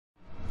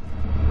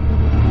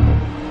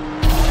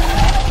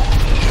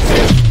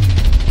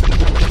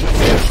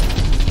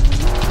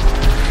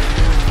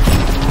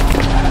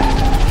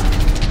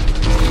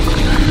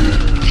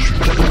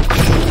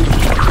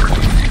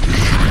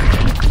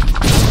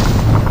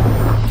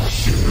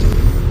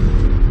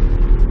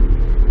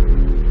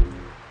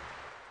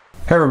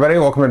Hey everybody,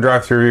 welcome to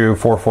Drive Thru Review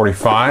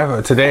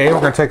 445. Today we're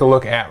going to take a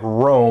look at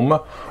Rome: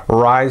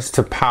 Rise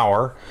to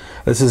Power.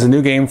 This is a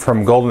new game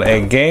from Golden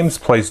Egg Games,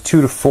 plays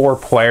 2 to 4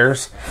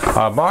 players.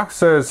 Box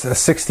says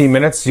 60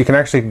 minutes. You can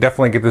actually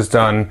definitely get this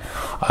done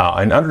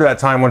in under that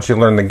time once you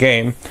learn the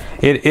game.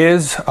 It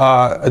is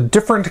a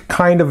different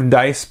kind of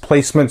dice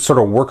placement, sort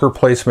of worker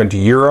placement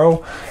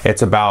Euro.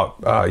 It's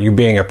about you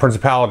being a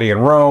principality in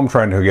Rome,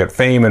 trying to get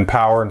fame and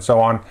power and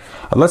so on.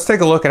 Let's take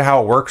a look at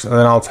how it works and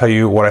then I'll tell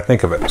you what I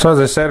think of it. So as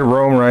I said,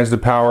 Rome: Rise to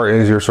Power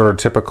is your sort of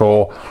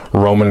typical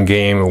Roman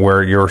game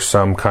where you're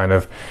some kind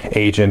of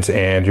agent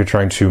and you're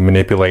trying to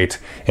manipulate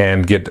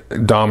and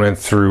get dominant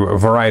through a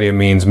variety of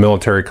means,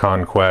 military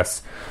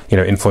conquests,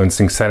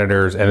 influencing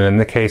senators, and in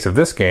the case of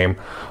this game,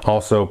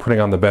 also putting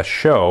on the best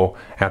show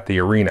at the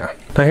arena.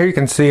 Now here you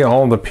can see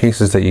all the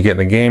pieces that you get in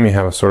the game. You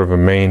have a sort of a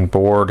main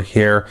board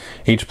here.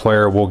 Each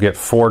player will get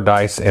 4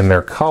 dice in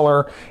their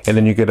color, and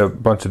then you get a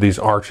bunch of these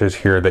arches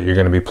here that you're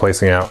going to be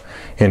placing out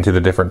into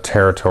the different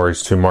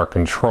territories to mark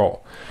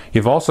control.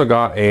 You've also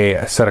got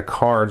a set of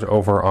cards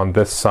over on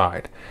this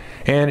side.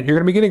 And you're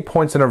going to be getting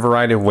points in a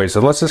variety of ways.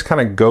 So let's just kind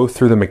of go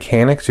through the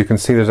mechanics. You can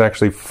see there's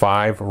actually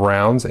 5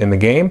 rounds in the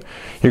game.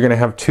 You're going to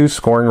have 2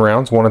 scoring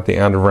rounds, one at the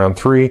end of round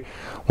 3,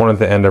 one at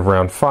the end of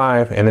round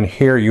 5, and then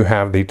here you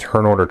have the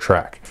turn order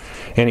track.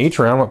 In each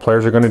round, what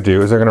players are going to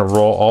do is they're going to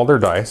roll all their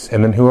dice,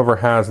 and then whoever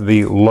has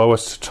the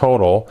lowest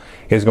total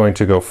is going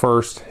to go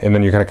first, and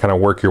then you're going to kind of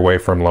work your way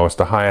from lowest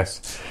to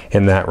highest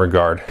in that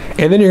regard.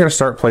 And then you're going to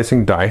start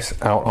placing dice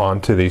out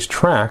onto these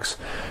tracks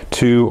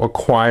to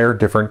acquire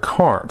different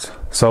cards.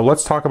 So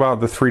let's talk about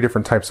the 3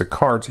 different types of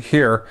cards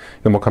here,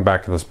 then we'll come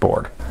back to this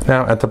board.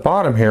 Now at the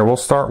bottom here, we'll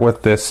start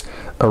with this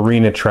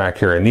arena track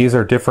here, and these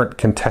are different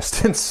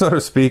contestants, so to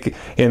speak,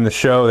 in the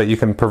show that you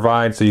can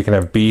provide. So you can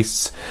have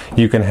beasts,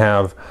 you can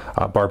have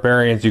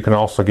barbarians, you can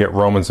also get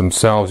Romans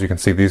themselves. You can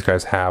see these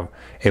guys have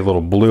a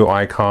little blue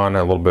icon,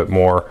 a little bit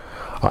more,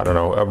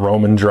 a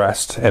Roman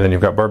dressed, and then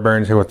you've got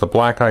barbarians here with the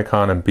black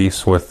icon and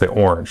beasts with the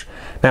orange.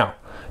 Now,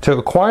 to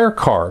acquire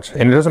cards,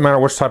 and it doesn't matter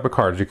which type of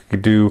cards, you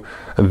could do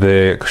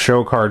the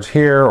show cards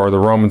here or the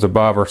Romans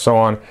above or so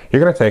on,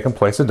 you're going to take and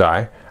place a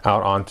die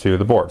out onto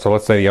the board. So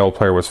let's say the yellow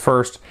player was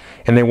first,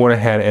 and they went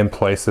ahead and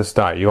placed this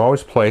die. You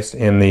always placed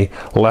in the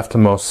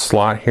leftmost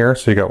slot here,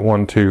 so you got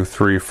 1, 2,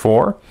 3,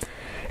 4.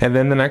 And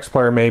then the next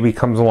player maybe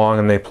comes along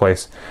and they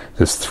place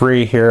this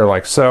 3 here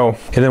like so.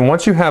 And then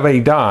once you have a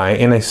die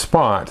in a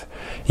spot,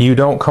 you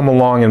don't come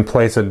along and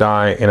place a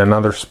die in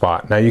another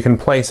spot. Now you can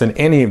place in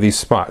any of these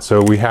spots.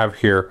 So we have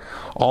here,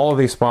 all of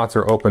these spots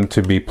are open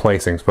to be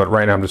placings, but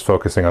right now I'm just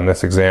focusing on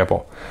this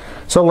example.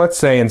 So let's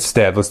say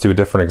instead, let's do a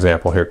different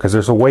example here, because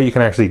there's a way you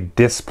can actually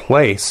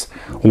displace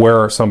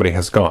where somebody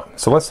has gone.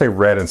 So let's say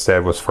red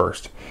instead was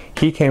first.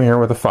 He came here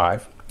with a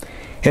 5.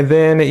 And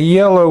then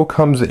yellow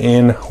comes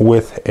in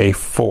with a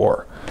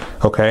 4.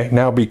 Okay,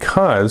 now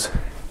because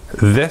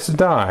this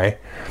die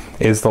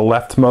is the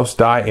leftmost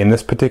die in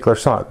this particular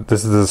slot,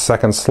 this is the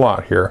second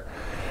slot here,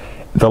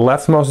 the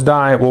leftmost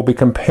die will be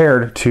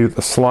compared to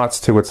the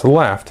slots to its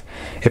left.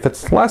 If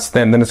it's less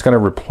than, then it's going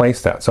to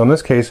replace that. So in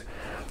this case,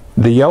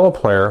 the yellow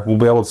player will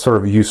be able to sort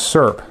of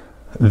usurp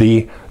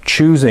the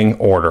choosing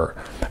order.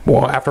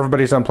 Well, after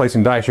everybody's done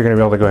placing dice, you're going to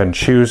be able to go ahead and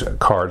choose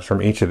cards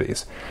from each of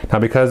these. Now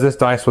because this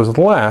dice was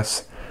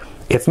less,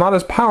 it's not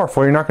as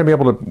powerful. You're not going to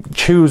be able to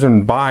choose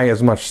and buy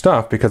as much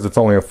stuff because it's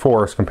only a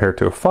 4 as compared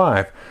to a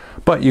 5,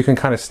 but you can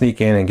kind of sneak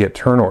in and get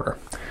turn order.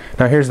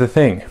 Now here's the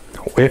thing.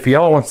 If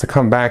yellow wants to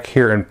come back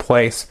here and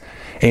place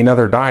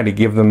another die to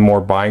give them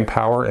more buying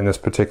power in this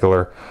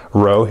particular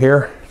row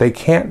here, they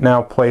can't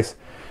now place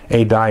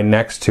a die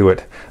next to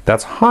it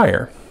that's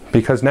higher.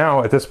 Because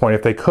now, at this point,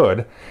 if they could,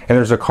 and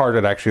there's a card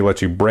that actually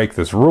lets you break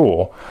this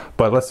rule,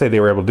 but let's say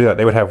they were able to do that,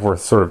 they would have worth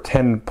sort of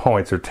 10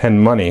 points or 10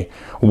 money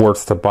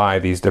worth to buy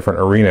these different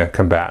arena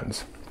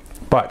combatants.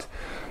 But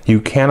you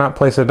cannot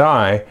place a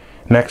die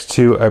next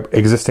to an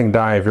existing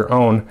die of your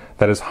own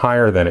that is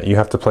higher than it. You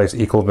have to place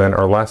equal than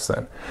or less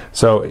than.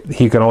 So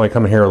he can only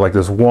come in here with like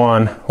this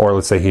 1, or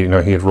let's say he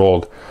had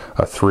rolled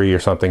a 3 or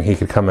something, he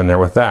could come in there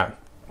with that.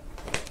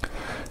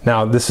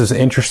 Now, this is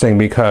interesting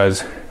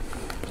because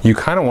you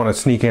kind of want to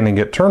sneak in and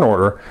get turn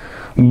order,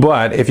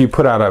 but if you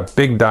put out a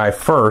big die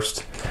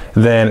first,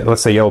 then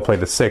let's say yellow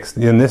played the 6,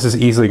 then this is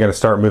easily going to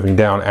start moving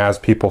down as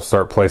people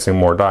start placing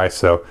more dice.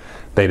 So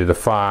they did a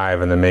 5,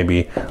 and then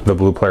maybe the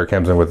blue player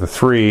comes in with a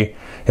 3,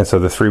 and so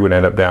the 3 would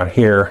end up down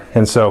here.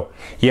 And so,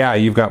 yeah,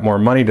 you've got more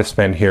money to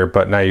spend here,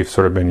 but now you've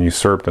sort of been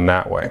usurped in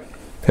that way.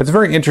 It's a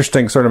very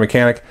interesting sort of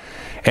mechanic,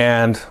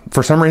 and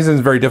for some reason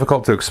it's very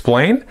difficult to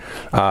explain.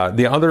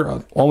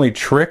 The only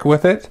trick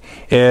with it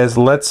is,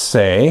 let's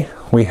say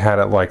we had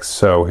it like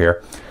so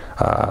here.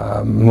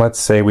 Let's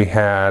say we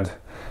had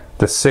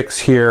the 6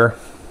 here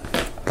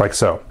like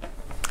so.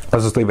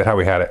 Let's just leave it how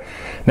we had it.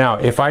 Now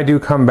if I do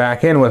come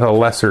back in with a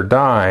lesser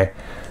die,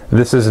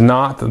 this is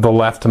not the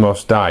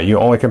leftmost die. You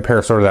only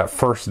compare sort of that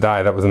first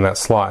die that was in that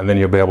slot, and then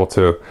you'll be able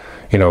to,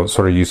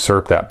 sort of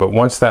usurp that. But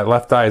once that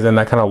left die is in,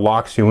 that kind of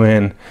locks you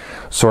in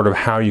sort of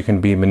how you can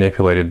be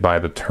manipulated by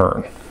the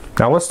turn.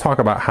 Now let's talk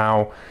about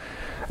how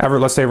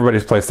let's say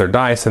everybody's placed their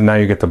dice, and now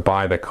you get to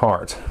buy the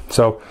cards.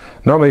 So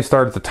normally you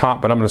start at the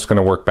top, but I'm just going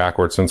to work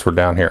backwards since we're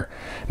down here.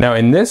 Now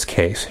in this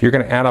case, you're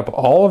going to add up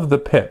all of the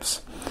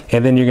pips,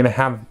 and then you're going to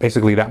have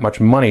basically that much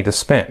money to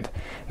spend.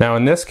 Now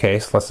in this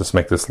case, let's just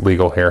make this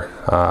legal here.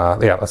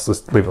 Yeah, let's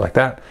just leave it like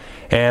that.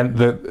 And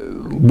the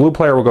blue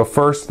player will go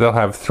first. They'll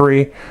have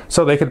 3,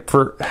 so they could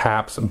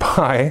perhaps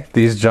buy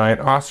these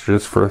giant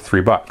ostriches for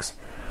 $3.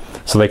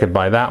 So they could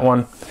buy that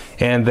one.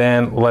 And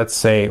then let's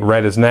say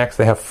red is next.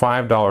 They have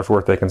 $5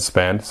 worth they can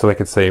spend. So they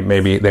could say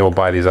maybe they will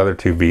buy these other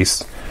 2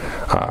 beasts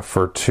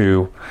for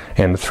 2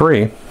 and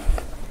 3.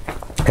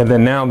 And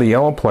then now the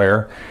yellow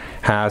player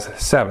has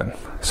 7.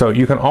 So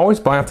you can always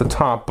buy off the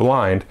top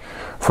blind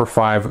for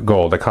 5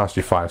 gold. It costs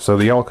you 5. So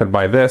the yellow could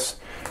buy this,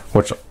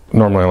 which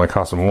normally only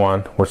costs him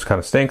 1, which kind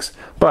of stinks.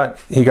 But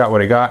he got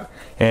what he got,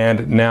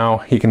 and now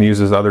he can use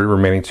his other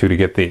remaining 2 to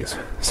get these.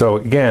 So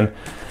again,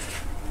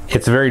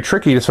 it's very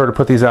tricky to sort of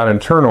put these out in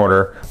turn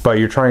order, but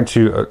you're trying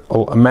to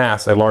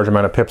amass a large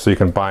amount of pips so you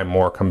can buy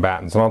more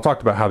combatants. And I'll talk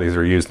about how these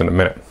are used in a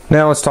minute.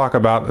 Now let's talk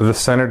about the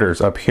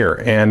senators up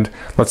here. And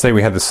let's say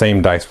we had the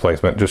same dice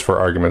placement, just for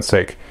argument's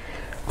sake.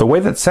 The way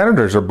that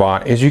senators are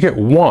bought is you get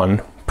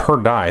 1 per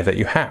die that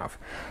you have.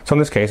 So in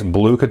this case,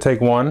 blue could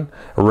take 1,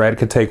 red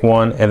could take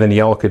 1, and then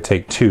yellow could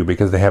take 2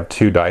 because they have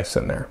 2 dice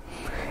in there.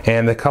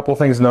 And a couple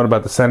things to note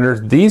about the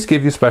senators, these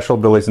give you special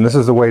abilities, and this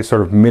is the way to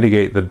sort of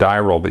mitigate the die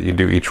roll that you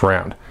do each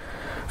round.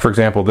 For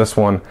example, this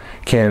one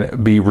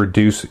can be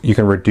reduced, you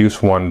can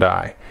reduce 1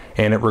 die,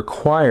 and it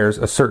requires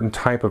a certain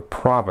type of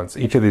province.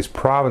 Each of these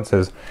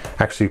provinces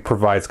actually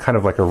provides kind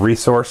of like a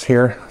resource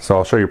here, so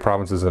I'll show you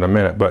provinces in a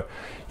minute, but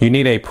you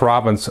need a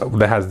province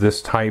that has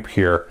this type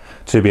here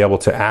to be able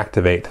to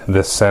activate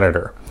this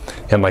senator.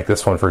 And like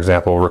this one, for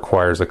example,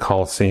 requires a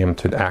Colosseum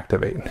to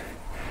activate.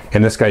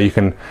 In this guy, you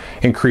can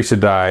increase a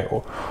die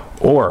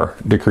or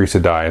decrease a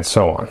die, and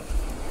so on.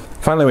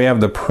 Finally, we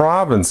have the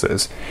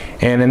provinces,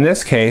 and in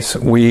this case,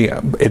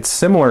 it's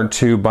similar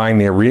to buying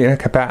the arena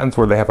combatants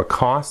where they have a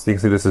cost. You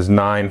can see this is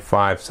 9,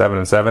 5, 7,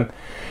 and 7.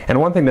 And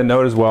one thing to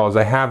note as well is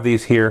I have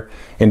these here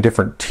in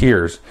different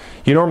tiers.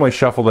 You normally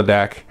shuffle the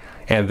deck,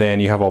 and then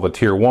you have all the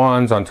tier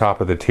 1s on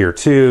top of the tier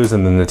 2s,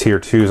 and then the tier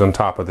 2s on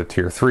top of the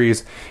tier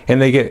 3s,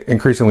 and they get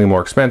increasingly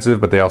more expensive,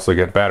 but they also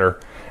get better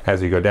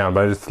as you go down.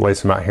 But I just laid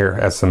some out here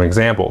as some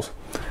examples.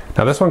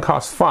 Now this one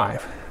costs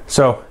 5.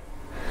 So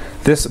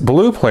this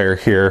blue player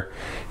here,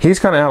 he's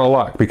kind of out of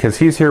luck because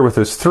he's here with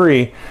his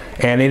 3,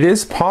 and it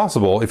is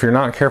possible, if you're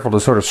not careful, to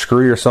sort of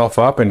screw yourself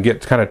up and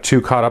get kind of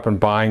too caught up in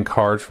buying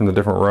cards from the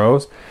different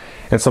rows.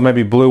 And so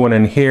maybe blue went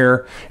in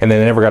here, and they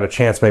never got a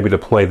chance maybe to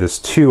play this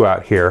 2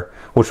 out here,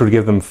 which would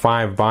give them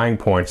 5 buying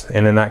points,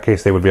 and in that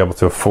case they would be able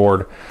to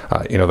afford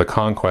the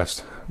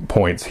conquest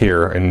points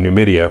here in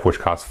Numidia, which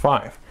costs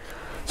 5.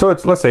 So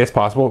let's say it's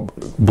possible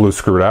blue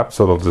screwed up,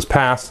 so they'll just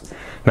pass.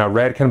 Now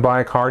red can buy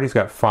a card. He's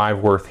got 5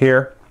 worth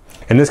here.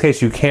 In this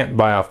case, you can't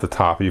buy off the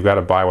top. You've got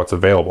to buy what's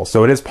available.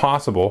 So it is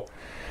possible,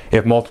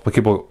 if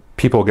multiple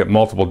people get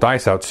multiple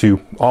dice out, to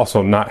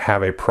also not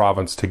have a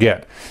province to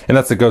get. And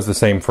it goes the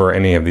same for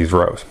any of these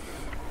rows.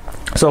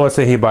 So let's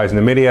say he buys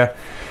Numidia,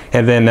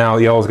 and then now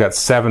yellow's got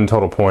 7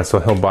 total points, so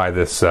he'll buy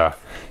this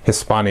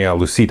Hispania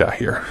Lucida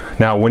here.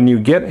 Now when you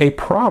get a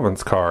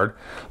province card,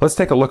 let's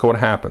take a look at what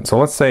happens. So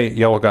let's say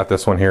yellow got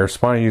this one here,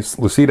 Hispania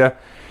Lucida.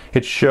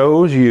 It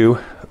shows you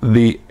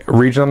the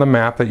region on the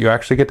map that you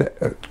actually get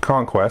to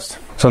conquest.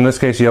 So in this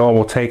case, yellow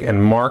will take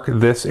and mark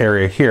this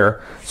area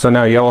here. So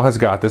now yellow has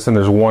got this, and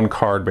there's 1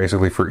 card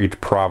basically for each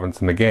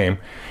province in the game.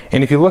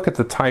 And if you look at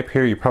the type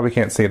here, you probably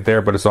can't see it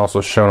there, but it's also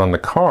shown on the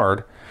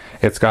card.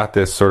 It's got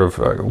this sort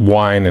of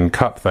wine and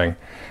cup thing.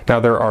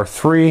 Now there are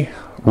 3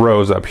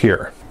 rows up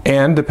here.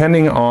 And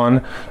depending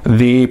on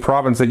the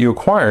province that you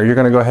acquire, you're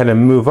going to go ahead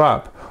and move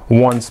up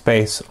 1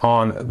 space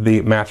on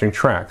the matching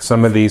track.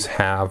 Some of these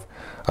have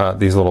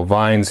these little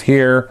vines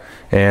here,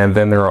 and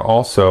then there are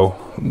also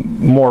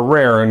more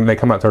rare, and they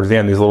come out towards the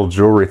end, these little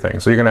jewelry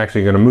things. So you're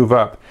actually going to move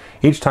up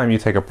each time you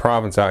take a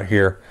province out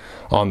here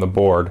on the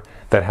board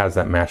that has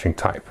that matching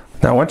type.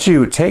 Now once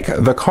you take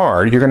the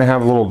card, you're going to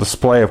have a little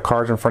display of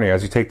cards in front of you.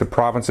 As you take the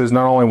provinces,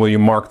 not only will you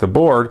mark the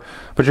board,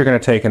 but you're going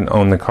to take and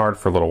own the card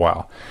for a little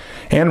while.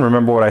 And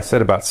remember what I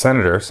said about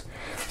senators.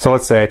 So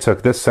let's say I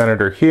took this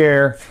senator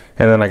here,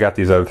 and then I got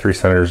these other 3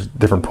 senators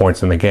different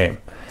points in the game.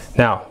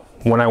 Now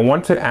when I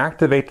want to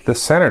activate the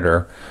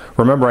senator,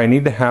 remember I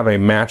need to have a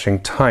matching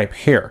type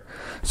here.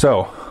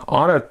 So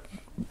on a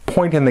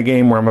point in the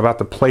game where I'm about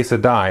to place a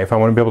die, if I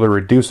want to be able to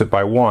reduce it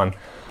by 1,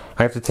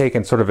 I have to take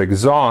and sort of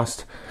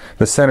exhaust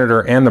the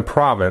senator and the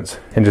province,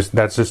 and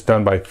that's just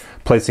done by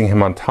placing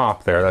him on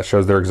top there. That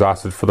shows they're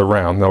exhausted for the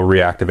round. They'll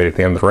reactivate at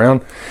the end of the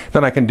round.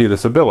 Then I can do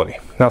this ability.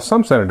 Now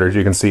some senators,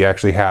 you can see,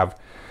 actually have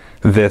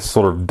this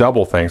sort of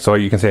double thing. So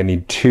you can say I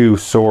need 2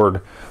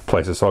 sword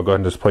places. So I'll go ahead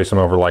and just place them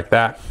over like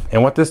that.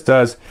 And what this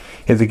does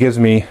is it gives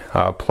me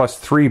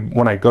 +3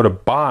 when I go to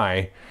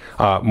buy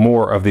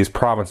more of these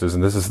provinces.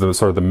 And this is the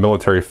sort of the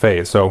military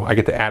phase. So I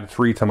get to add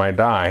 3 to my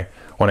die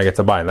when I get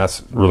to buy it. And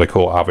that's really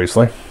cool,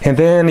 obviously. And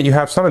then you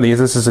have some of these.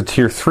 This is a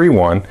tier 3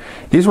 one.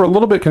 These were a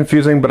little bit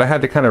confusing, but I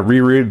had to kind of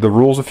reread the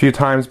rules a few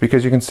times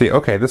because you can see,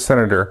 okay, this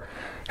senator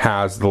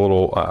has the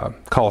little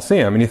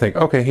Coliseum, and you think,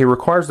 okay, he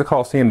requires the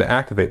Coliseum to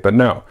activate, but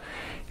no.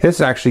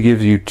 This actually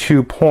gives you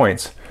 2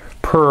 points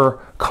per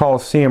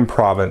Coliseum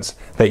province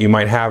that you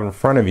might have in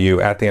front of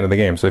you at the end of the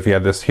game. So if you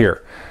had this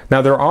here.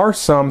 Now there are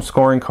some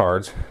scoring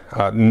cards,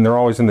 and they're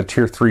always in the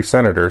tier 3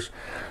 senators,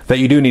 that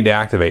you do need to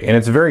activate. And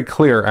it's very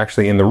clear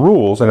actually in the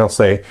rules, and they'll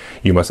say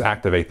you must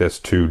activate this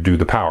to do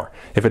the power.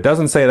 If it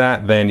doesn't say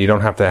that, then you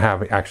don't have to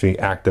actually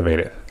activate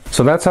it.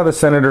 So that's how the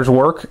senators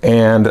work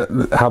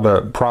and how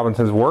the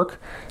provinces work.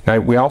 Now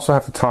we also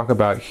have to talk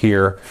about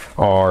here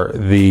are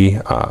the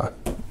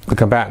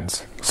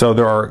combatants. So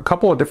there are a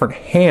couple of different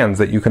hands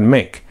that you can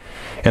make.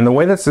 And the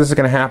way that this is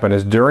going to happen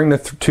is during the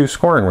 2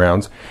 scoring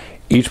rounds,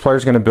 each player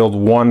is going to build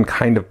one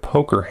kind of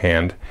poker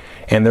hand,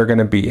 and they're going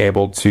to be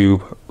able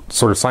to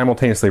sort of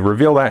simultaneously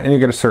reveal that, and you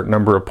get a certain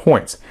number of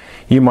points.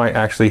 You might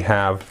actually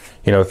have,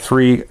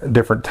 3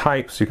 different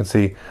types. You can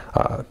see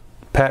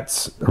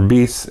pets, or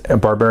beasts,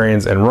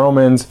 barbarians, and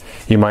Romans.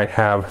 You might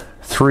have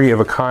 3 of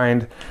a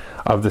kind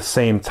of the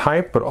same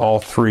type, but all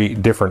 3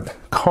 different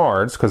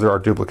cards, because there are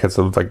duplicates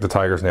of like the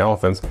tigers and the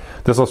elephants.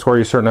 This will score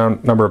you a certain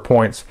number of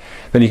points.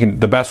 Then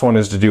the best one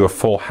is to do a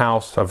full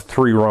house of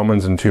 3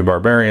 Romans and 2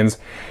 barbarians.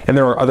 And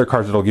there are other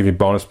cards that will give you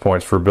bonus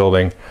points for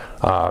building,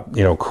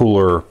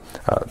 cooler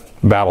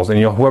battles. And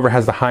whoever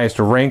has the highest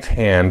ranked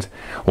hand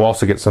will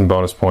also get some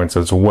bonus points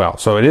as well.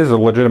 So it is a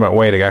legitimate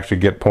way to actually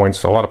get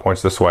points, a lot of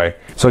points this way.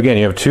 So again,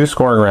 you have 2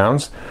 scoring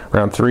rounds,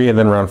 round 3, and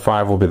then round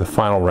 5 will be the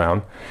final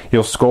round.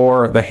 You'll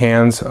score the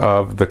hands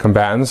of the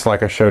combatants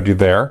like I showed you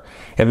there,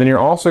 and then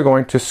you're also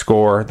going to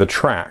score the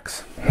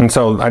tracks. And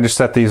so I just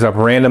set these up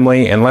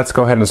randomly, and let's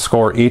go ahead and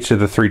score each of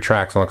the 3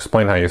 tracks, and I'll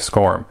explain how you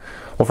score them.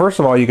 Well, first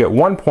of all, you get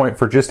 1 point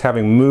for just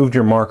having moved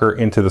your marker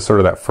into the sort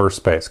of that first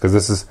space, because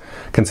this is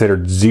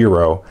considered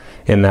 0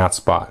 in that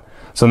spot.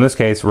 So in this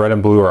case, red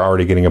and blue are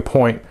already getting a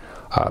point,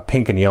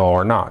 pink and yellow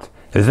are not.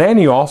 Then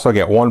you also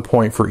get 1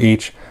 point for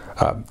each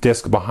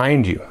disc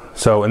behind you.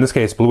 So in this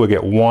case, blue will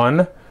get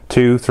 1,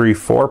 2, 3,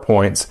 4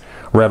 points.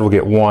 Red will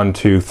get 1,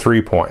 2,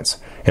 3 points.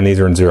 And these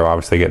are in 0,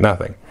 obviously they get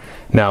nothing.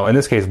 Now, in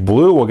this case,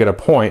 blue will get a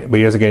point, but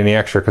he doesn't get any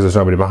extra because there's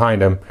nobody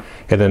behind him.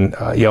 And then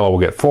yellow will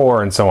get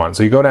 4, and so on.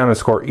 So you go down and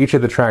score each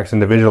of the tracks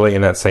individually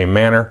in that same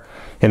manner.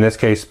 In this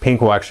case,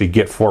 pink will actually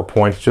get 4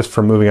 points just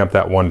for moving up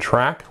that 1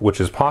 track, which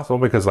is possible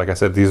because, like I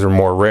said, these are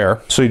more rare.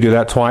 So you do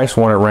that twice,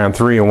 1 at round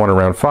 3 and 1 at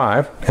round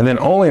 5. And then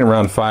only in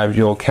round 5,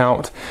 you'll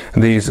count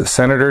these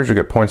senators, you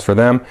get points for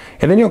them.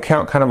 And then you'll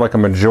count kind of like a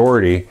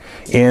majority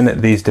in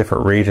these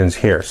different regions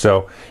here.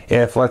 So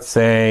if, let's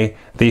say,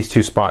 these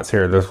 2 spots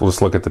here, we'll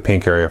just look at the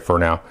pink area for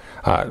now.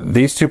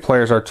 These 2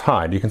 players are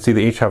tied. You can see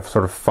they each have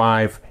sort of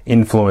 5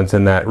 influence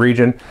in that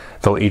region.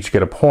 They'll each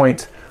get a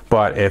point.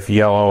 But if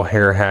yellow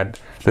here had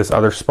this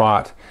other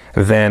spot,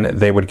 then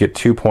they would get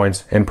 2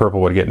 points and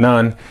purple would get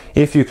none.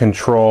 If you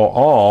control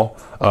all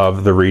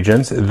of the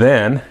regions,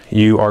 then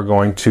you are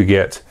going to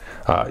get,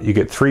 you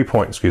get 3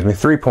 points,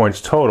 3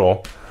 points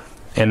total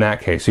in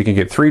that case. You can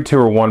get 3, 2,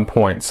 or 1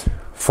 points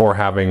for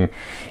having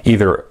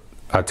either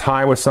a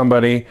tie with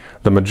somebody,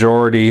 the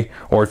majority,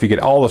 or if you get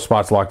all the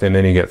spots locked in,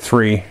 then you get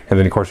 3, and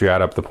then of course you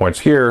add up the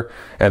points here,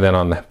 and then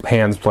on the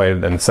hands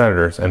played and the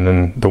senators, and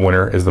then the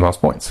winner is the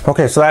most points.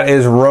 Okay, so that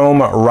is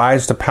Rome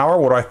Rise to Power.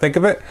 What do I think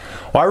of it?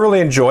 Well, I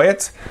really enjoy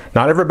it.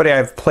 Not everybody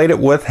I've played it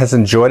with has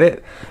enjoyed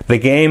it. The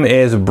game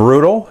is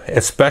brutal,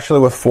 especially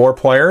with 4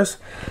 players.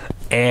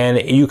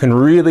 And you can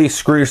really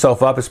screw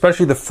yourself up,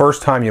 especially the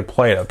first time you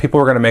play it.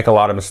 People are going to make a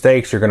lot of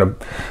mistakes. You're going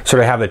to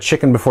sort of have the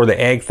chicken before the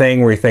egg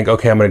thing where you think,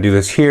 okay, I'm going to do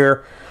this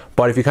here.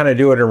 But if you kind of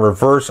do it in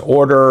reverse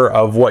order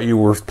of what you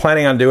were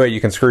planning on doing, you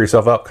can screw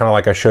yourself up, kind of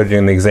like I showed you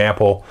in the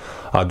example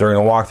during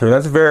the walkthrough.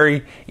 That's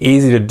very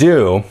easy to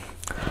do,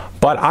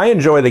 but I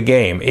enjoy the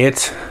game.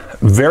 It's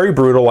very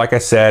brutal, like I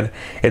said.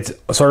 It's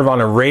sort of on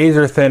a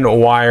razor thin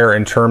wire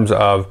in terms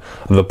of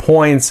the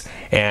points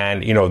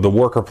and, the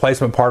worker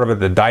placement part of it,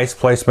 the dice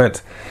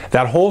placement.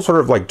 That whole sort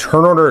of like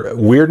turn order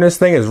weirdness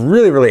thing is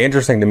really, really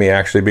interesting to me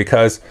actually,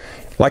 because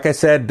like I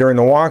said during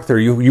the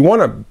walkthrough, you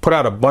want to put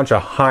out a bunch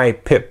of high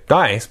pip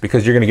dice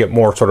because you're going to get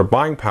more sort of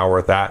buying power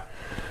with that.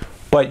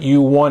 But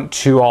you want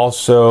to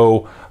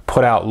also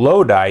put out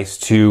low dice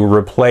to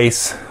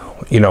replace,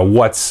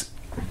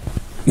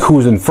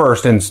 who's in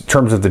first in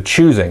terms of the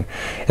choosing.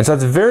 And so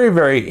it's very,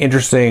 very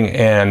interesting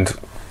and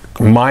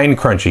mind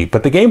crunchy,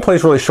 but the gameplay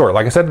is really short.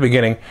 Like I said at the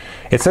beginning,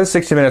 it says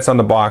 60 minutes on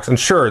the box, and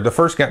sure, the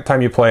first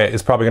time you play it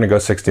is probably going to go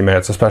 60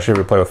 minutes, especially if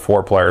you play with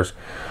 4 players.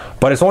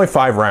 But it's only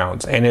 5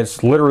 rounds, and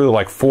it's literally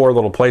like 4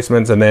 little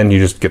placements, and then you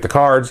just get the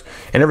cards,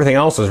 and everything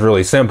else is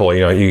really simple.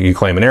 You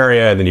claim an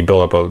area, and then you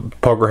build up a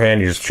poker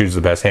hand, you just choose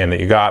the best hand that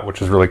you got,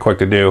 which is really quick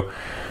to do,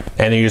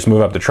 and then you just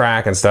move up the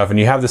track and stuff, and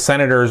you have the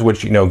senators,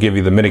 which give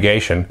you the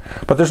mitigation.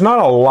 But there's not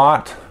a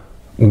lot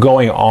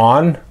going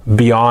on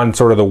beyond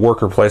sort of the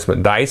worker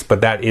placement dice, but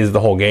that is the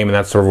whole game, and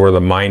that's sort of where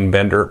the mind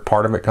bender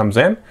part of it comes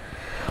in.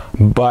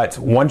 But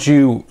once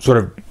you sort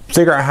of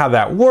figure out how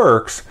that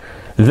works,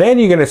 Then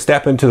you're going to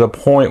step into the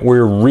point where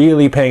you're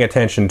really paying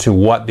attention to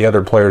what the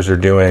other players are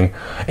doing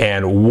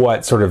and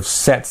what sort of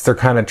sets they're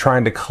kind of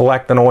trying to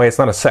collect in a way. It's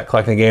not a set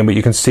collecting game, but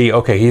you can see,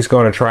 okay, he's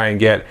going to try and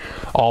get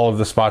all of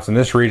the spots in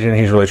this region.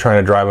 He's really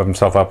trying to drive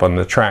himself up on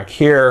the track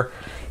here.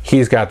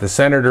 He's got the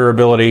senator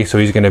ability, so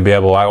he's going to be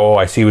able, oh,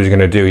 I see what he's going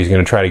to do. He's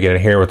going to try to get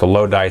in here with the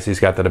low dice. He's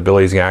got that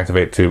ability he's going to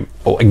activate to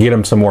get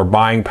him some more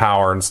buying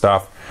power and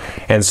stuff.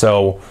 And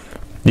so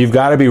you've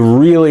got to be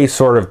really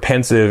sort of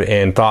pensive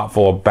and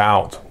thoughtful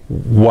about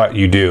what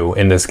you do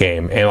in this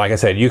game. And like I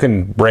said, you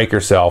can break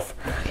yourself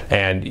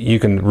and you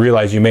can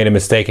realize you made a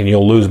mistake and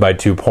you'll lose by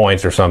 2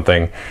 points or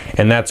something.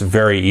 And that's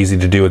very easy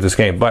to do with this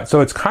game. But so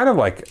it's kind of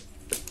like,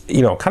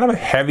 you know, kind of a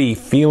heavy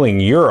feeling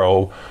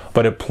Euro,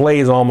 but it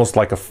plays almost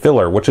like a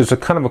filler, which is a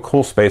kind of a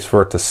cool space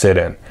for it to sit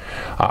in.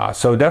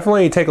 So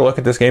definitely take a look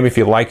at this game if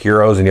you like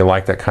Euros and you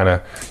like that kind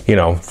of, you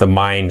know, the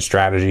mind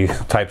strategy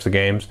types of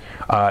games.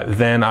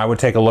 Then I would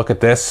take a look at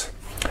this.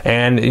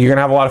 And you're going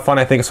to have a lot of fun,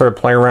 I think, sort of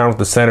playing around with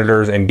the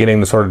senators and getting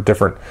the sort of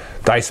different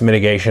dice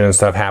mitigation and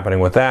stuff happening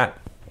with that.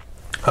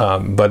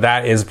 But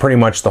that is pretty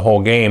much the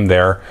whole game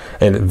there.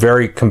 And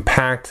very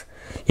compact,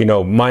 you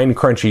know, mind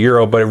crunchy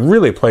Euro, but it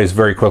really plays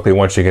very quickly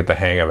once you get the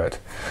hang of it.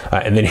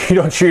 And then you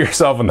don't shoot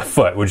yourself in the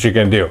foot, which you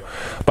can do.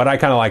 But I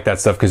kind of like that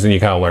stuff because then you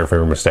kind of learn from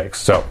your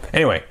mistakes. So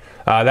anyway,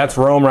 that's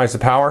Rome Rise to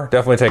Power.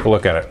 Definitely take a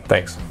look at it.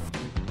 Thanks.